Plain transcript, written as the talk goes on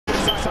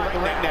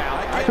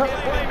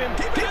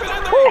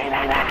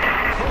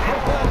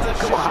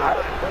Come on.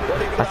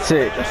 That's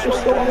it.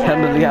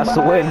 Hemsley has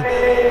to win.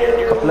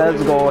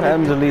 Let's go,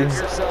 Hemsley.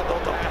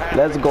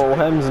 Let's go,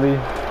 Hemsley.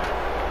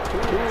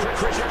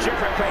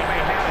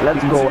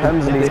 Let's go,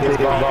 Hemsley.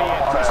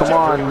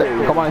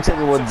 Come on,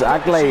 Xavier Woods.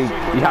 Act like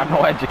you have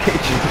no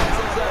education.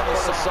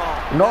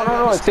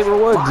 No, Xavier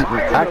Woods.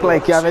 Act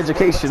like you have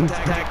education.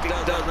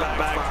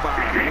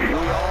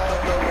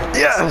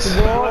 Yes.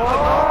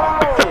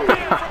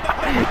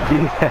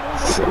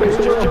 Yes.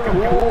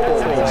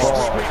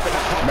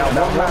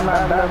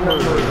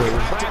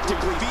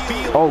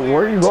 Oh,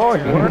 where are you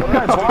going? Where am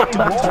I going?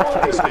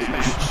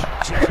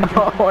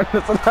 No,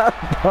 it's not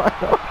done.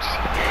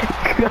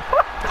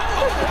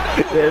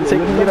 They're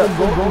taking you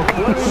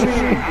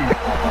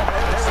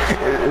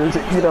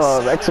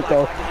to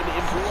Mexico.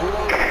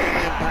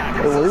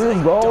 Where are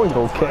you going?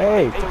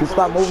 Okay, just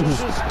stop moving.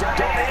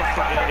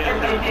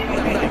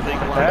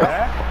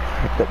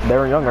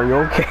 Darren Young, are you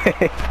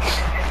okay?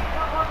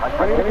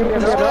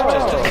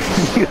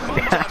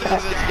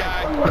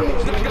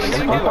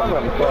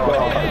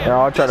 Yeah,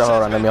 I'll try to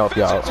hold on. Let me help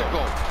you out.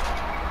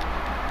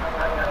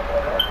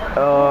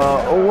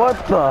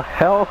 What the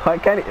hell? I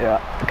can't.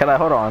 Can I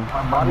hold on?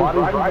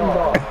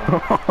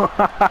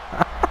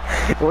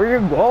 Where are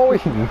you going?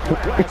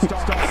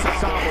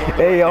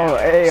 Hey,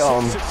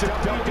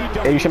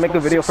 you should make a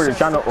video for your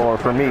channel or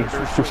for me.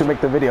 You should make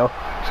the video.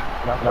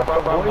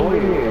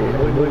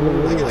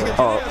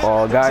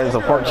 Oh, guys,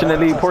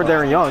 unfortunately, poor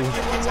Darren Young.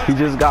 He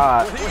just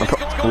got.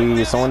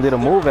 Someone did a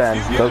move and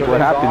look what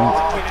happened.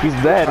 He's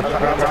dead.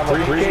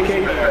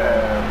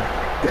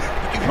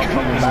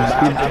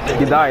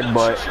 He died.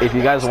 But if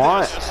you guys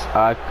want,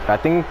 I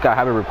think I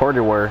have it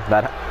recorded where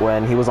that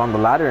when he was on the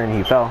ladder and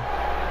he fell.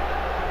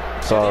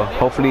 So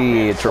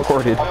hopefully it's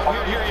recorded.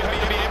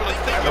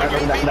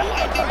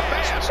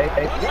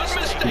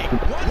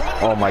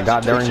 Oh my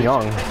God, Darren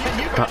Young.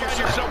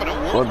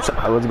 What's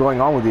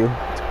going on with you?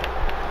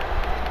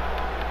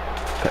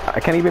 I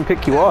can't even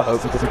pick you up.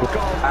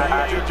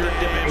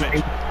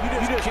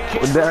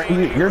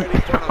 You're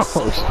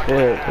oh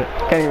shit.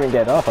 Can't even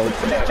get up.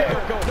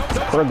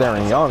 Poor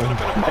Darren Young.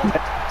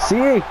 See,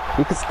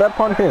 you can step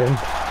on him.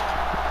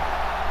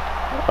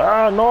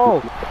 Ah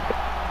no.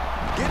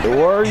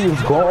 Where are you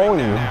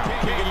going?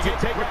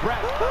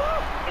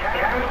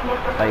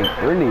 Like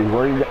really,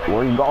 where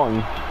are you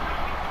going?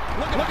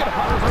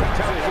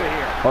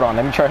 Hold on,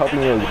 let me try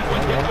helping you.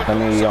 Let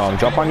me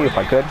jump on you if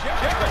I could.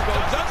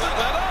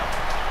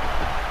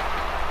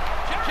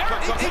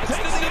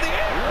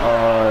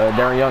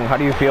 Darren Young, how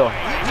do you feel?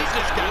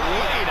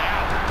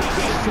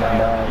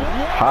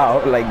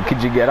 How? Like,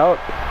 could you get out?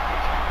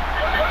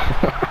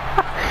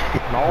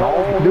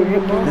 Dude,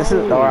 this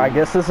is, or I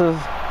guess this is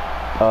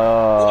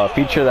a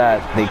feature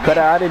that they could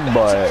have added,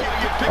 but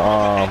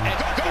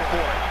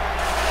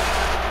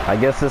I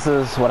guess this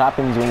is what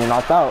happens when you're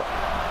knocked out.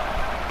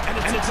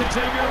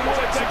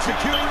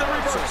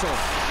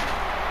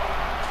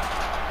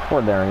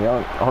 Poor Darren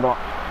Young. Hold on.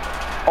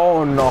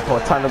 Oh no,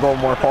 it's time to go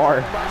more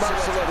far.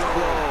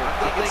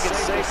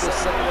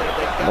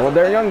 Oh,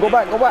 Darren Young, go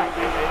back.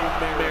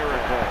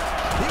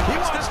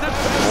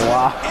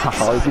 Wow,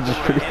 you can just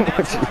pretty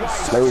much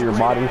play with your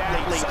body.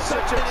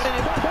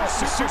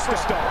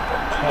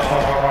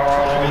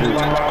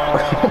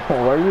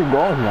 Where are you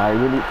going? I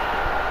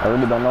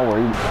really don't know where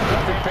you.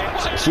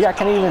 See, I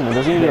can't even. It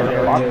doesn't even.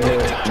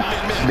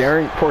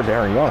 Poor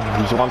Darren Young.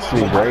 He just wants to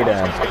be great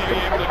and.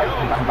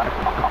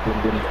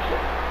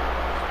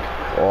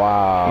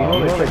 Wow.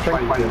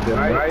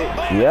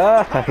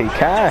 Yeah, he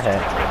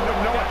can.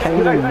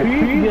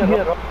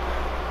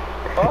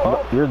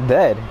 You're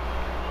dead.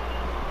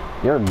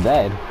 You're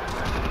dead.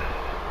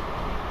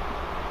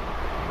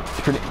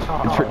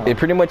 It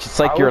pretty much, it's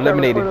like you're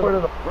eliminated.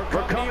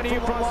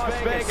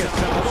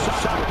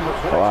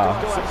 Wow.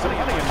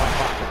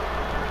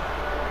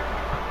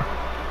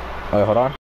 Wait, hold on.